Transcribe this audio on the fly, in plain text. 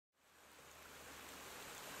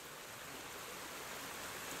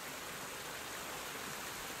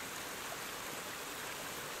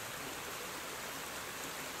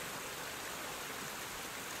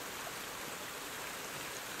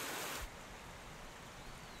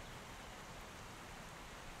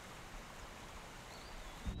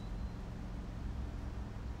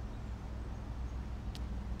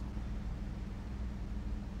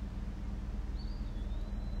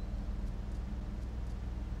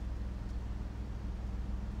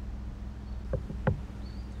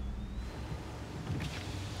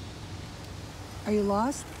Are you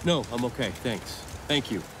lost? No, I'm okay, thanks.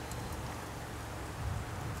 Thank you.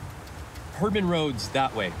 Herdman Road's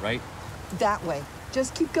that way, right? That way.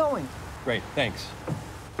 Just keep going. Great, thanks.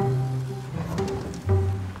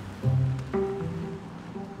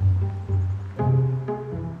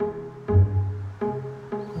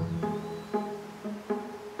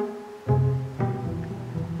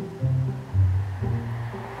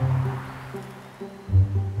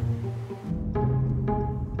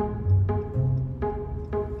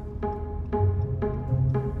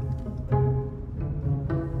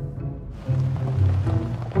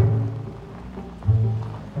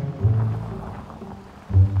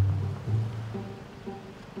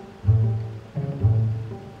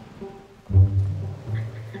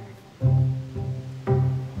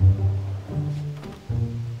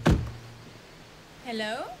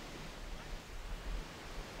 Hello?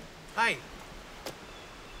 Hi.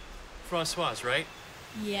 Francoise, right?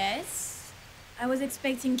 Yes. I was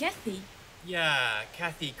expecting Kathy. Yeah,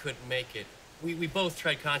 Kathy couldn't make it. We both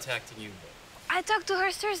tried contacting you. I talked to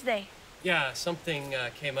her Thursday. Yeah, something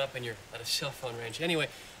came up and you're at a cell phone range. Anyway,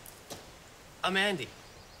 I'm Andy.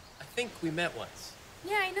 I think we met once.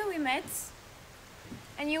 Yeah, I know we met.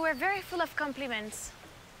 And you were very full of compliments.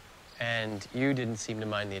 And you didn't seem to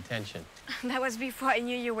mind the attention. That was before I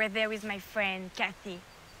knew you were there with my friend, Kathy.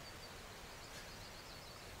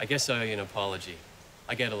 I guess I owe you an apology.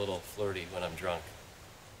 I get a little flirty when I'm drunk.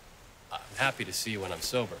 I'm happy to see you when I'm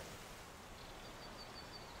sober.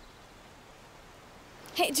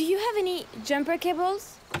 Hey, do you have any jumper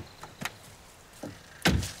cables?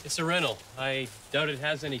 It's a rental. I doubt it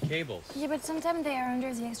has any cables. Yeah, but sometimes they are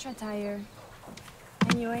under the extra tire.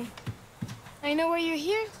 Anyway, I know why you're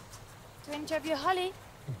here. To interview Holly.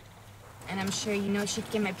 And I'm sure you know she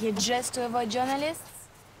came up here just to avoid journalists.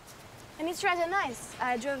 And it's rather nice.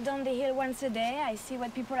 I drove down the hill once a day. I see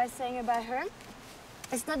what people are saying about her.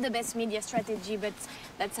 It's not the best media strategy, but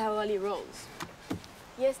that's how Holly rolls.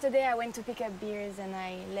 Yesterday, I went to pick up beers and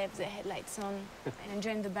I left the headlights on and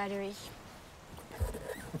joined the battery.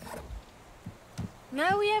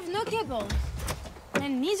 Now we have no cable.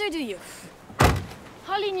 And neither do you.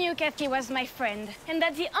 Holly knew Kathy was my friend, and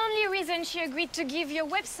that's the only reason she agreed to give your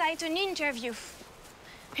website an interview.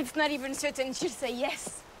 It's not even certain she'll say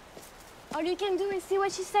yes. All you can do is see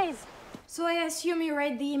what she says. So I assume you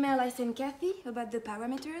read the email I sent Kathy about the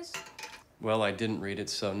parameters? Well, I didn't read it,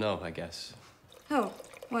 so no, I guess. Oh,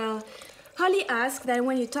 well, Holly asked that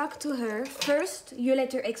when you talk to her, first you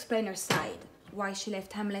let her explain her side, why she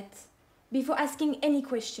left Hamlet, before asking any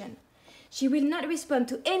question. She will not respond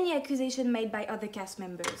to any accusation made by other cast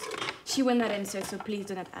members. She will not answer, so please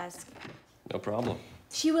do not ask. No problem.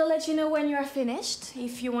 She will let you know when you are finished.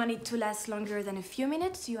 If you want it to last longer than a few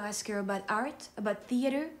minutes, you ask her about art, about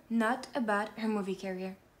theater, not about her movie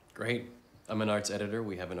career. Great. I'm an arts editor.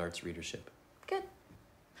 We have an arts readership. Good.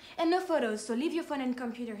 And no photos, so leave your phone and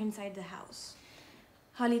computer inside the house.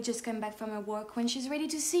 Holly just came back from her work. When she's ready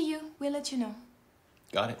to see you, we'll let you know.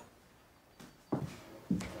 Got it.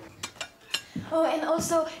 Oh, and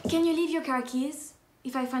also, can you leave your car keys?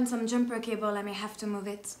 If I find some jumper cable, I may have to move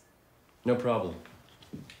it. No problem.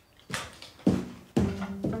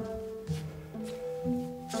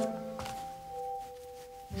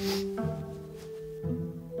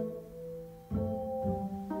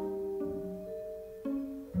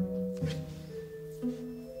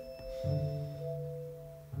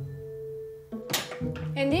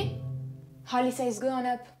 Andy? Holly says go on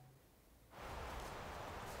up.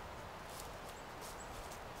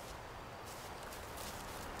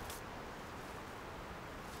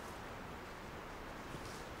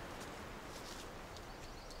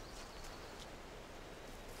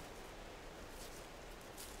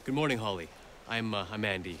 Good morning, Holly. I'm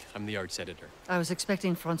Andy. I'm the arts editor. I was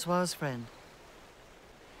expecting Francoise' friend.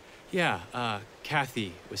 Yeah,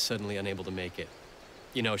 Kathy was suddenly unable to make it.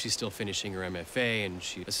 You know, she's still finishing her MFA, and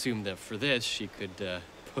she assumed that for this, she could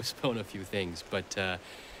postpone a few things. But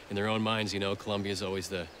in their own minds, you know, Columbia's always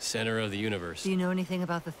the center of the universe. Do you know anything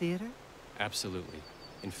about the theater? Absolutely.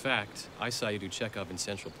 In fact, I saw you do Chekhov in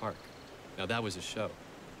Central Park. Now, that was a show.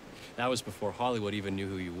 That was before Hollywood even knew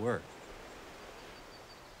who you were.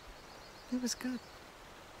 It was good.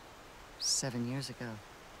 7 years ago.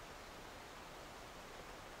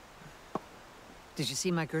 Did you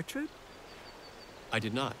see my Gertrude? I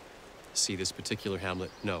did not see this particular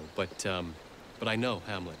Hamlet, no. But I know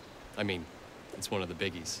Hamlet. I mean, it's one of the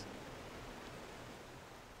biggies.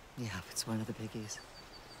 Yeah, it's one of the biggies.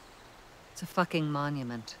 It's a fucking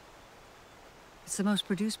monument. It's the most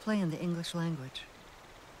produced play in the English language.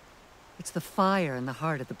 It's the fire in the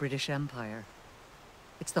heart of the British Empire.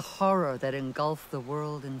 It's the horror that engulfed the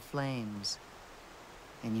world in flames.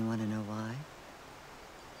 And you want to know why?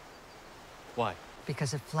 Why?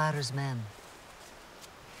 Because it flatters men.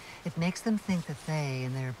 It makes them think that they,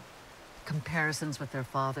 in their comparisons with their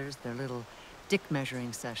fathers, their little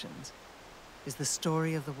dick-measuring sessions, is the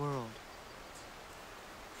story of the world.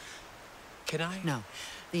 Can I? No,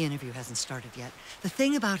 the interview hasn't started yet. The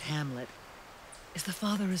thing about Hamlet is the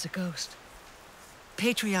father is a ghost.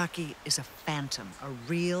 Patriarchy is a phantom, a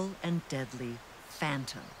real and deadly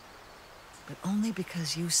phantom. But only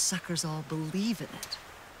because you suckers all believe in it.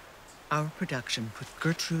 Our production put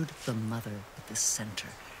Gertrude, the mother, at the center.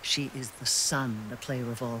 She is the sun the play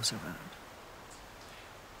revolves around.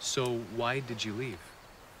 So why did you leave?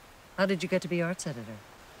 How did you get to be arts editor?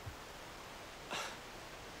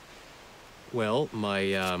 Well,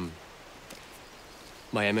 my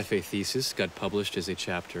MFA thesis got published as a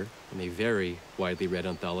chapter in a very widely read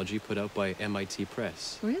anthology put out by MIT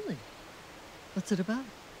Press. Really? What's it about?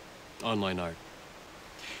 Online art.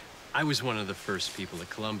 I was one of the first people at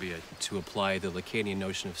Columbia to apply the Lacanian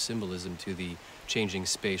notion of symbolism to the changing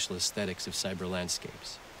spatial aesthetics of cyber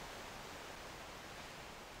landscapes.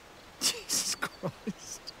 Jesus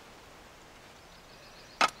Christ.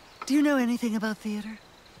 Do you know anything about theater?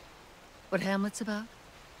 What Hamlet's about?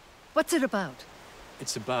 What's it about?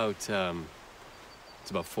 It's about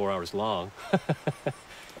 4 hours long.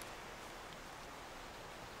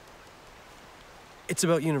 It's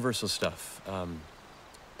about universal stuff.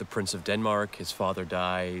 The Prince of Denmark, his father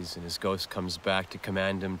dies, and his ghost comes back to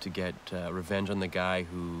command him to get revenge on the guy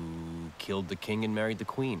who killed the king and married the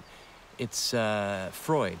queen. It's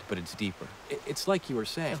Freud, but it's deeper. It's like you were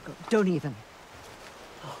saying. Oh, don't even.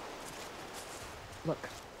 Look,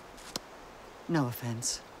 no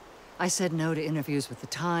offense. I said no to interviews with the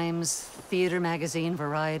Times, Theater Magazine,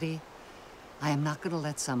 Variety. I am not going to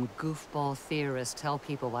let some goofball theorist tell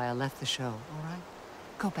people why I left the show, all right?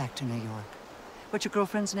 Go back to New York. What's your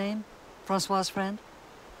girlfriend's name? Francoise's friend?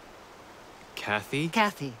 Kathy?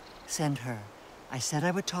 Kathy. Send her. I said I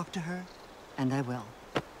would talk to her, and I will.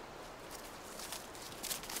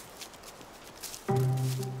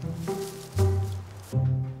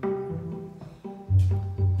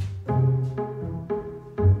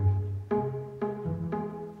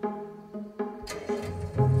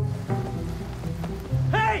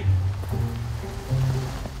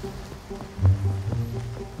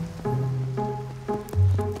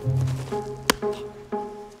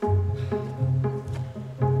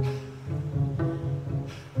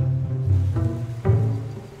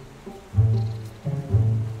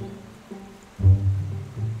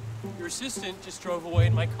 Assistant just drove away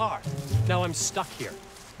in my car. Now I'm stuck here.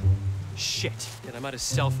 Shit, and I'm out of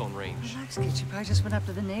cell phone range. Relax, kid. She probably just went up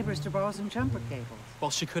to the neighbors to borrow some jumper cables.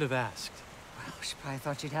 Well, she could have asked. Well, she probably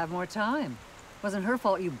thought you'd have more time. Wasn't her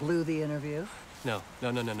fault you blew the interview. No.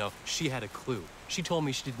 She had a clue. She told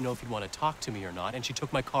me she didn't know if you'd want to talk to me or not, and she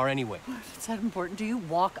took my car anyway. Well, if it's that important to you,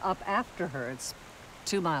 walk up after her. It's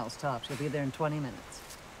 2 miles tops. She'll be there in 20 minutes.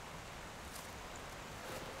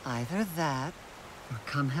 Either that, or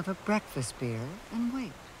come have a breakfast beer and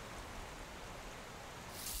wait.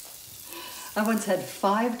 I once had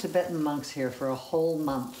 5 Tibetan monks here for a whole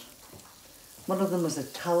month. One of them was a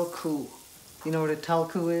Talku. You know what a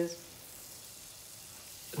Talku is?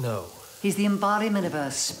 No. He's the embodiment of a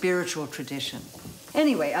spiritual tradition.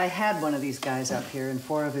 Anyway, I had one of these guys up here and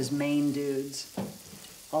 4 of his main dudes.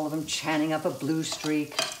 All of them chanting up a blue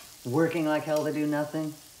streak, working like hell to do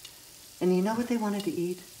nothing. And you know what they wanted to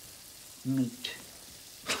eat? Meat.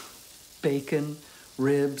 Bacon,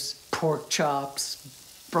 ribs, pork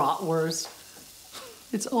chops, bratwurst.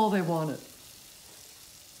 It's all they wanted.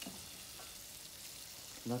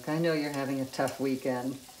 Look, I know you're having a tough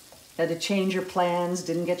weekend. Had to change your plans,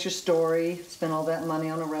 didn't get your story, spent all that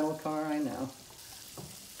money on a rental car, I know.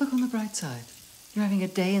 Look on the bright side. You're having a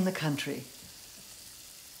day in the country.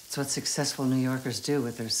 It's what successful New Yorkers do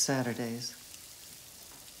with their Saturdays.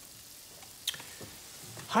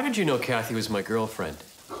 How did you know Kathy was my girlfriend?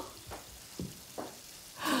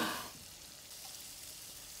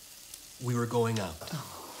 We were going out.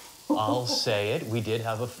 I'll say it, we did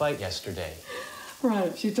have a fight yesterday.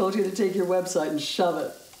 Right, she told you to take your website and shove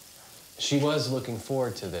it. She was looking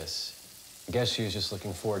forward to this. I guess she was just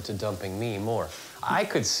looking forward to dumping me more. I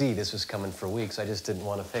could see this was coming for weeks, I just didn't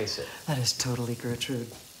want to face it. That is totally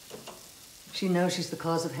Gertrude. She knows she's the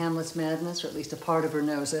cause of Hamlet's madness, or at least a part of her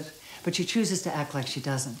knows it, but she chooses to act like she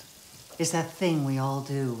doesn't. It's that thing we all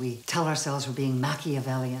do. We tell ourselves we're being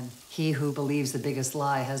Machiavellian. He who believes the biggest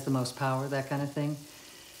lie has the most power, that kind of thing.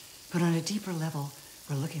 But on a deeper level,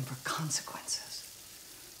 we're looking for consequences.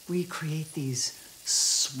 We create these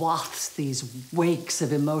swaths, these wakes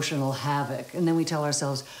of emotional havoc, and then we tell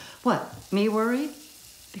ourselves, what, me worry?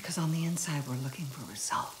 Because on the inside, we're looking for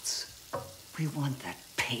results. We want that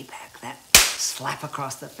payback, that slap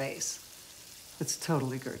across the face. It's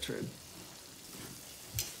totally Gertrude.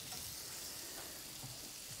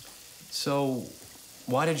 So,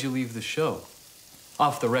 why did you leave the show?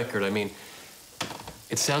 Off the record, I mean,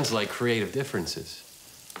 it sounds like creative differences.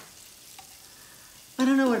 I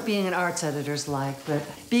don't know what being an arts editor's like, but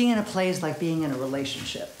being in a play is like being in a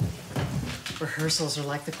relationship. Rehearsals are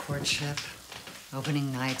like the courtship.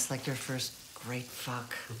 Opening night's like your first great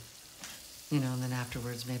fuck. You know, and then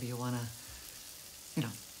afterwards, maybe you want to, you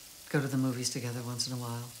know, go to the movies together once in a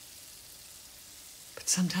while. But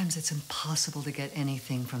sometimes it's impossible to get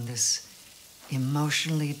anything from this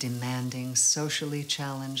emotionally demanding, socially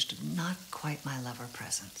challenged, not quite my lover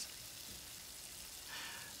presence.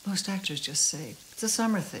 Most actors just say, it's a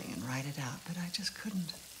summer thing and write it out, but I just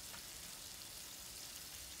couldn't.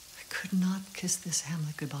 I could not kiss this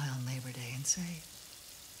Hamlet goodbye on Labor Day and say,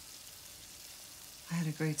 I had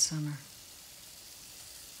a great summer.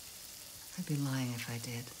 I'd be lying if I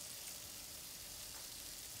did.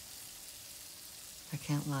 I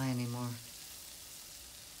can't lie anymore.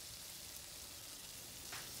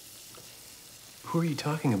 Who are you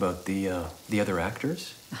talking about? The other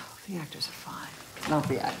actors? Oh, the actors are fine. Not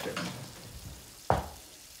the actors.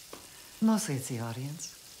 Mostly it's the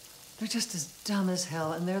audience. They're just as dumb as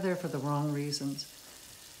hell, and they're there for the wrong reasons.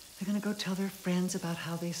 They're gonna go tell their friends about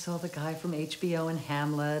how they saw the guy from HBO in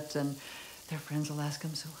Hamlet, and their friends will ask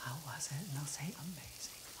them, so how was it? And they'll say,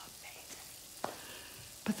 amazing, amazing.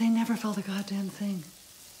 But they never felt a goddamn thing.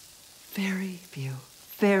 Very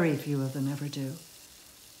few of them ever do.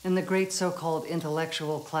 And the great so-called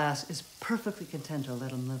intellectual class is perfectly content to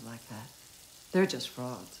let them live like that. They're just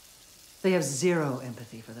frauds. They have zero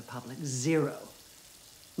empathy for the public, zero.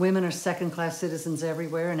 Women are second-class citizens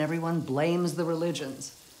everywhere, and everyone blames the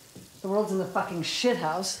religions. The world's in the fucking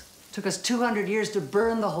shithouse. Took us 200 years to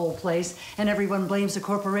burn the whole place, and everyone blames the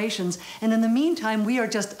corporations. And in the meantime, we are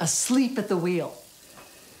just asleep at the wheel.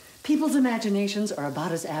 People's imaginations are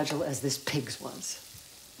about as agile as this pig's was.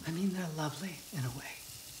 I mean, they're lovely in a way.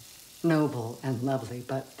 Noble and lovely,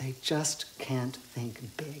 but they just can't think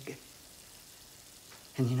big.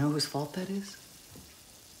 And you know whose fault that is?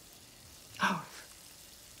 Ours.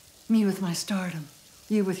 Me with my stardom.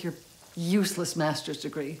 You with your useless master's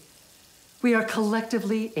degree. We are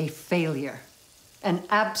collectively a failure. An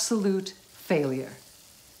absolute failure.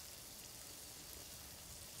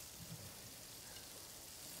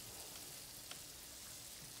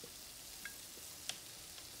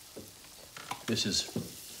 This is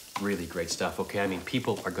really great stuff, okay? I mean,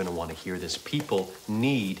 people are gonna want to hear this. People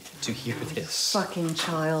need to hear this. Fucking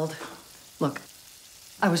child. Look,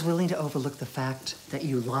 I was willing to overlook the fact that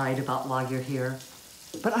you lied about why you're here,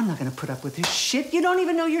 but I'm not gonna put up with this shit. You don't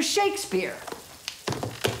even know your Shakespeare.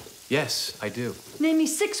 Yes, I do. Name me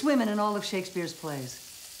 6 women in all of Shakespeare's plays.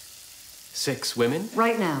 6 women?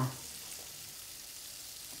 Right now.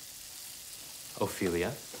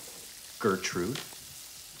 Ophelia, Gertrude,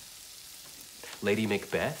 Lady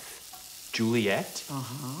Macbeth, Juliet.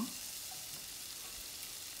 Uh-huh.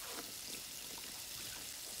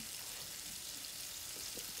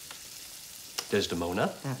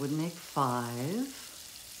 Desdemona. That would make 5.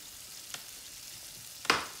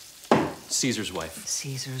 Caesar's wife.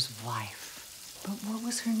 Caesar's wife. But what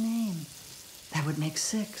was her name? That would make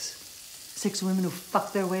 6. 6 women who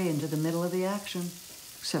fucked their way into the middle of the action.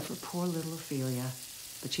 Except for poor little Ophelia.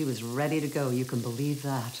 But she was ready to go, you can believe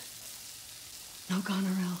that. No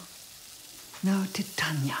Goneril. No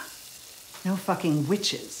Titania. No fucking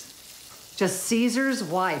witches. Just Caesar's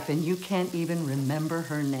wife, and you can't even remember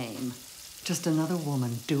her name. Just another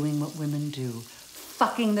woman doing what women do.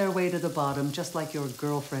 Fucking their way to the bottom, just like your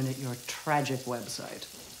girlfriend at your tragic website.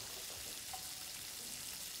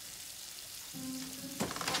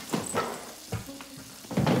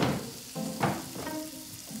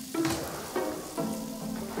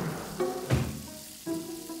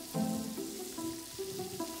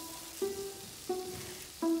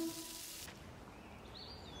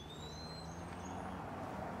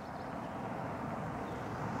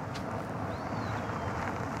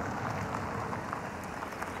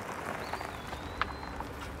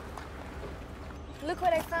 Look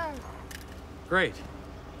what I found. Great.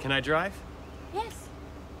 Can I drive? Yes.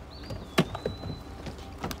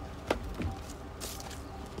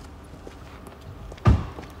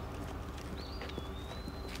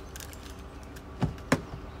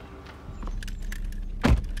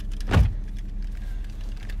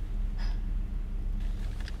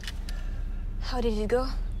 How did it go?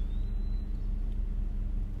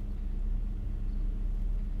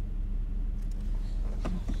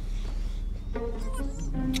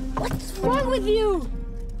 What's wrong with you?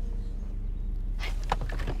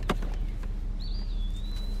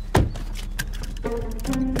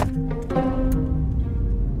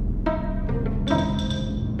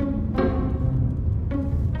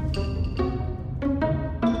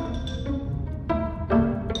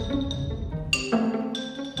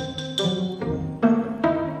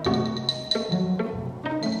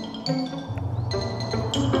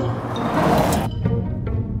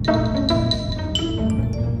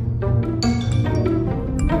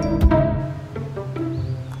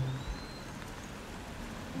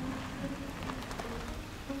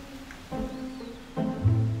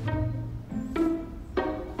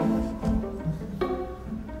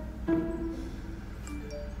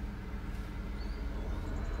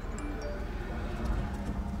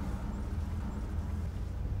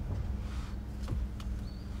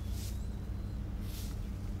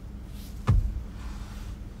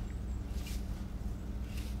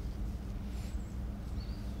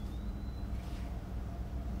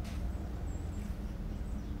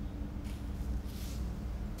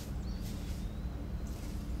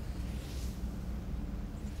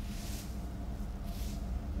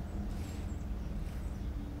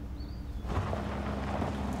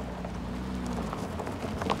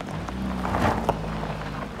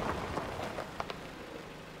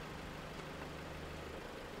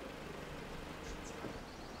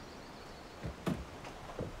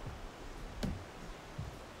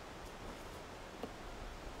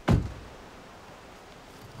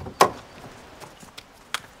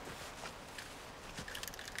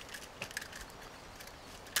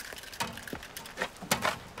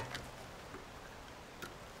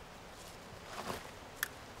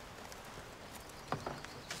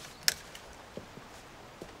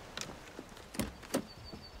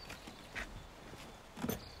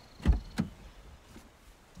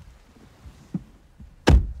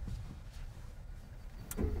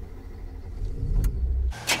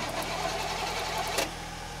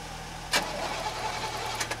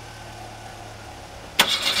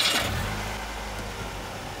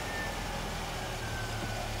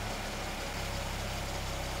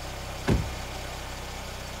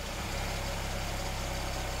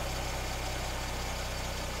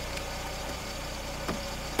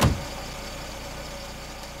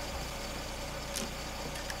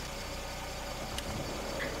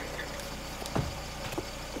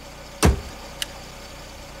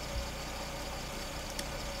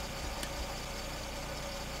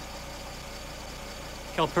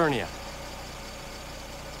 Calpurnia.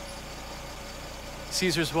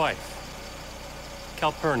 Caesar's wife.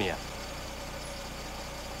 Calpurnia.